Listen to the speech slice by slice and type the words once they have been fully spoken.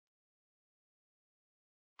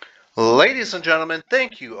Ladies and gentlemen,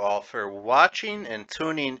 thank you all for watching and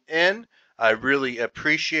tuning in. I really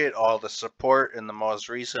appreciate all the support in the most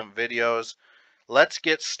recent videos. Let's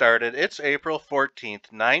get started. It's April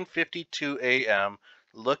 14th, 9:52 a.m.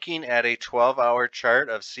 looking at a 12-hour chart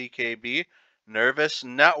of CKB Nervos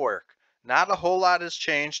Network. Not a whole lot has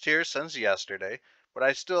changed here since yesterday, but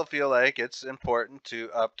I still feel like it's important to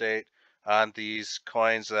update on these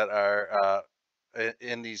coins that are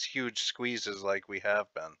in these huge squeezes like we have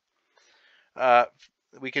been. Uh,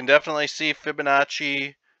 we can definitely see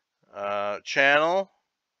Fibonacci channel.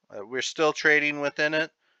 We're still trading within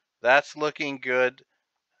it. That's looking good.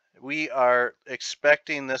 We are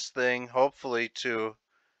expecting this thing hopefully to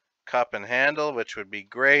cup and handle, which would be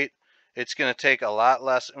great. It's going to take a lot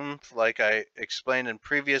less oomph, like I explained in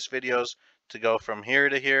previous videos, to go from here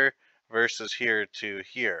to here versus here to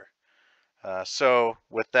here. So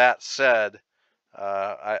with that said,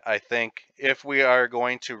 I think if we are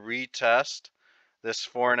going to retest this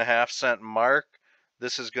 4.5 cent mark,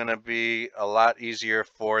 this is going to be a lot easier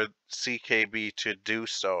for CKB to do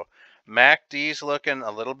so. MACD's looking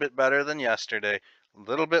a little bit better than yesterday, a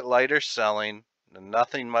little bit lighter selling,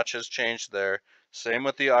 nothing much has changed there. Same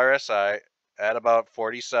with the RSI at about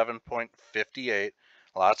 47.58.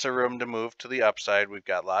 Lots of room to move to the upside. We've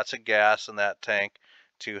got lots of gas in that tank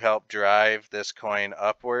to help drive this coin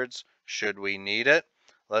upwards should we need it.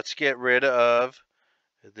 Let's get rid of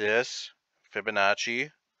this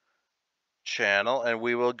Fibonacci channel and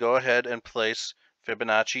we will go ahead and place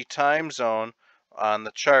Fibonacci time zone on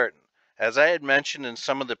the chart. As I had mentioned in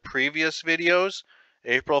some of the previous videos,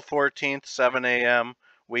 April 14th, 7 a.m.,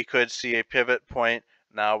 we could see a pivot point.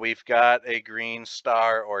 Now we've got a green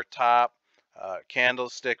star or top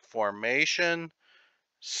candlestick formation.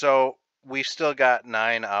 So we've still got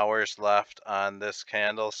 9 hours left on this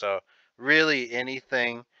candle. So really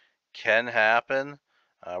anything can happen.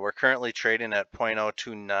 We're currently trading at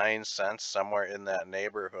 0.029 cents, somewhere in that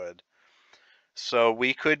neighborhood. So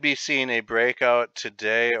we could be seeing a breakout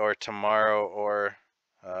today or tomorrow, or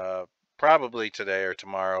probably today or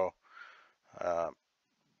tomorrow,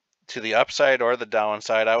 to the upside or the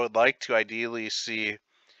downside. I would like to ideally see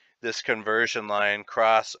this conversion line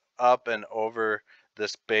cross up and over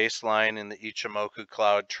this baseline in the Ichimoku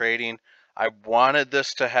cloud trading. I wanted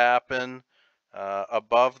this to happen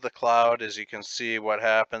above the cloud. As you can see, what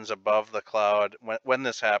happens above the cloud, when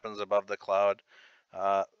this happens above the cloud,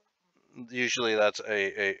 uh, usually that's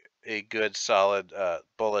a good solid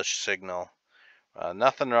bullish signal.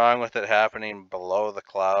 Nothing wrong with it happening below the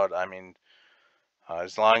cloud. I mean,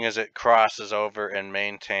 as long as it crosses over and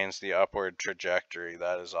maintains the upward trajectory,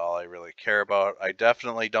 that is all I really care about. I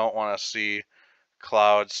definitely don't want to see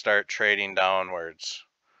clouds start trading downwards.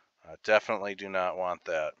 Definitely do not want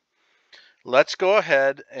that. Let's go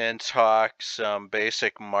ahead and talk some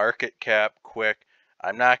basic market cap quick.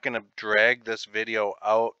 I'm not going to drag this video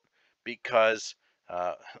out because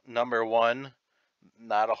number one,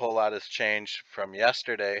 not a whole lot has changed from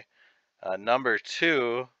yesterday. Number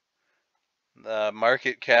two, the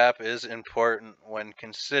market cap is important when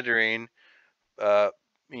considering,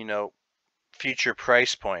 you know, future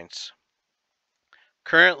price points.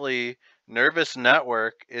 Currently, Nervos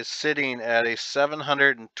Network is sitting at a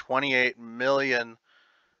 $728 million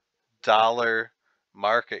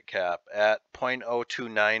market cap at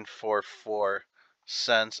 0.02944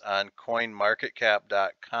 cents on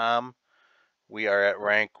coinmarketcap.com. We are at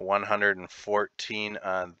rank 114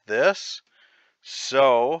 on this.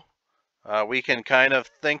 So we can kind of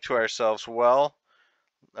think to ourselves, well,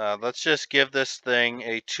 let's just give this thing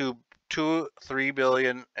a 3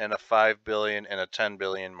 billion and a 5 billion and a 10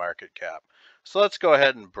 billion market cap. So let's go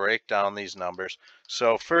ahead and break down these numbers.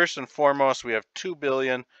 So first and foremost, we have 2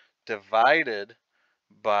 billion divided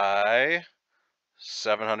by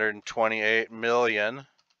 728 million.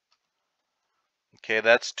 Okay,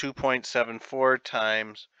 that's 2.74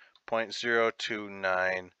 times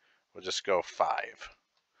 0.029. We'll just go 5.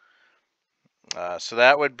 So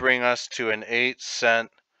that would bring us to an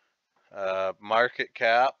 8-cent market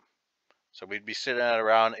cap. So we'd be sitting at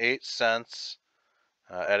around 8 cents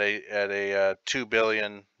at a $2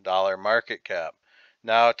 billion market cap.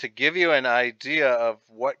 Now, to give you an idea of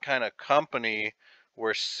what kind of company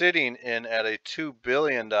we're sitting in at a $2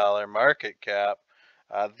 billion market cap,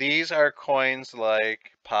 these are coins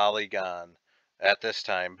like Polygon at this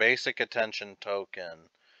time, Basic Attention Token,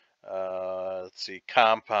 let's see,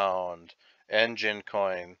 Compound, Engine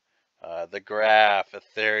Coin, The Graph,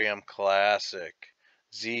 Ethereum Classic,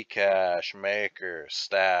 Zcash, Maker,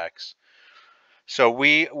 Stacks. So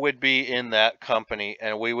we would be in that company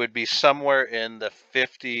and we would be somewhere in the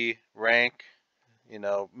 50 rank,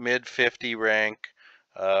 mid 50 rank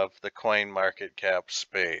of the coin market cap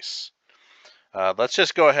space. Let's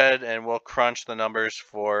just go ahead and we'll crunch the numbers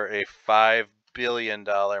for a $5 billion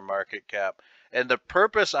market cap. And the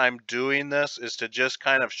purpose I'm doing this is to just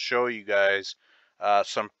kind of show you guys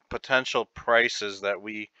some potential prices that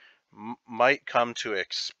we might come to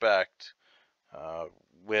expect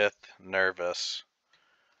with Nervos.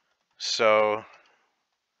 So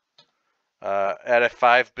at a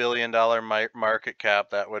 $5 billion market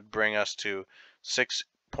cap, that would bring us to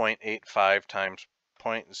 6.85 times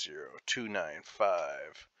 0.0295.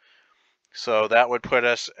 So that would put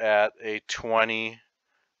us at a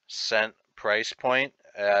 20-cent price point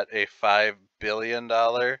at a $5 billion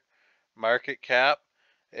market cap.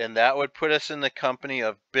 And that would put us in the company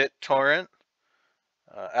of BitTorrent,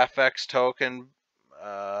 FX token,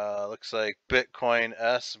 looks like Bitcoin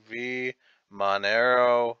SV,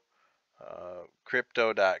 Monero,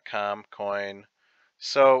 Crypto.com coin.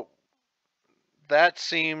 So that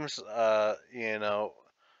seems,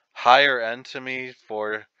 higher end to me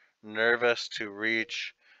for Nervos to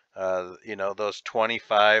reach, those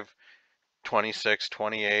 25, 26,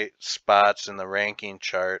 28 spots in the ranking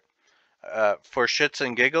chart. For shits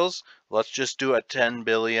and giggles, let's just do a $10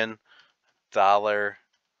 billion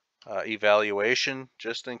evaluation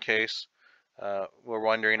just in case we're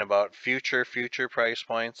wondering about future price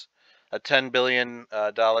points. A $10 billion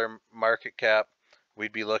market cap,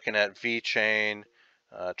 we'd be looking at VeChain,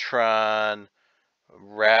 Tron,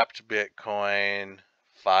 Wrapped Bitcoin,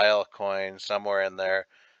 Filecoin, somewhere in there.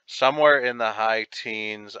 Somewhere in the high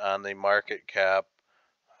teens on the market cap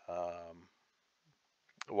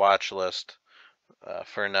watch list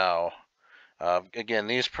for now. Again,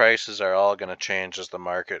 these prices are all going to change as the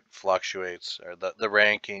market fluctuates, or the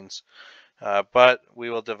rankings. But we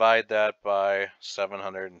will divide that by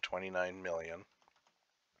 729 million,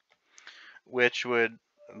 which would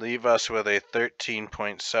leave us with a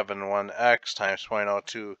 13.71x times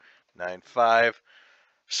 0.0295.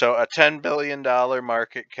 So a $10 billion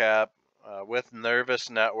market cap with Nervos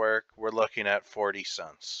Network, we're looking at 40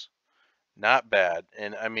 cents. Not bad.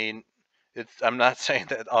 And I mean, I'm not saying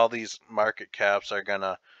that all these market caps are going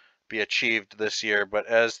to be achieved this year, but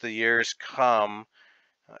as the years come,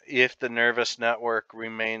 if the Nervos Network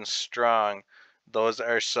remains strong, those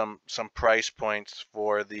are some price points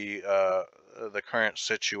for the current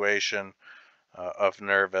situation of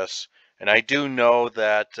Nervos. And I do know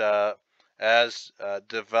that as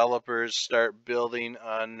developers start building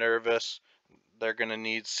on Nervos, they're going to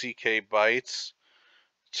need CK bytes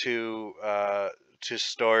to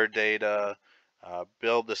store data,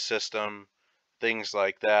 build the system, things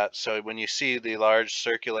like that. So when you see the large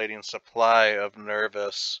circulating supply of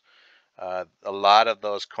Nervos, a lot of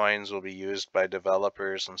those coins will be used by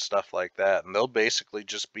developers and stuff like that, and they'll basically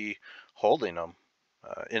just be holding them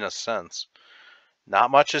in a sense.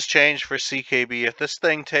 Not much has changed for CKB. If this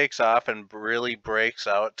thing takes off and really breaks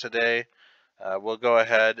out today, we'll go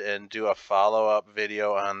ahead and do a follow-up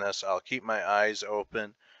video on this. I'll keep my eyes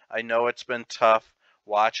open. I know it's been tough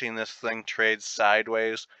watching this thing trade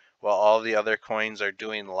sideways while all the other coins are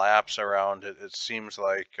doing laps around it. It seems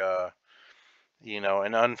like,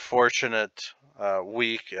 an unfortunate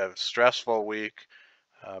week, a stressful week.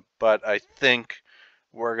 But I think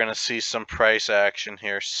we're going to see some price action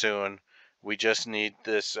here soon. We just need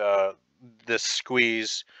this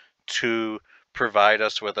squeeze to provide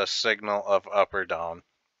us with a signal of up or down.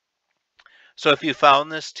 So if you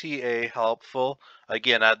found this TA helpful,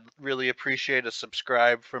 again, I'd really appreciate a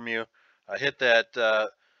subscribe from you. Hit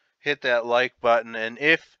that like button, and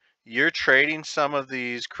if you're trading some of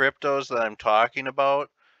these cryptos that I'm talking about,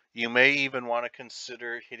 you may even want to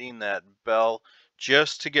consider hitting that bell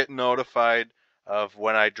just to get notified of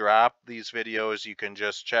when I drop these videos. You can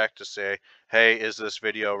just check to say, hey, is this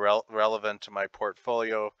video relevant to my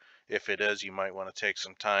portfolio? If it is, you might want to take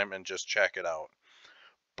some time and just check it out.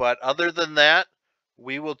 But other than that,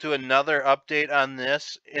 we will do another update on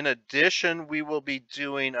this. In addition, we will be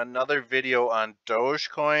doing another video on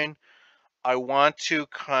Dogecoin. I want to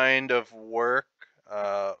kind of work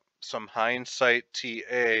some hindsight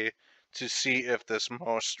TA to see if this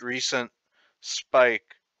most recent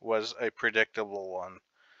spike was a predictable one.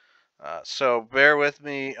 So bear with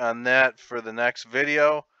me on that for the next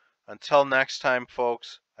video. Until next time,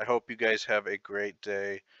 folks, I hope you guys have a great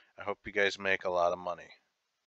day. I hope you guys make a lot of money.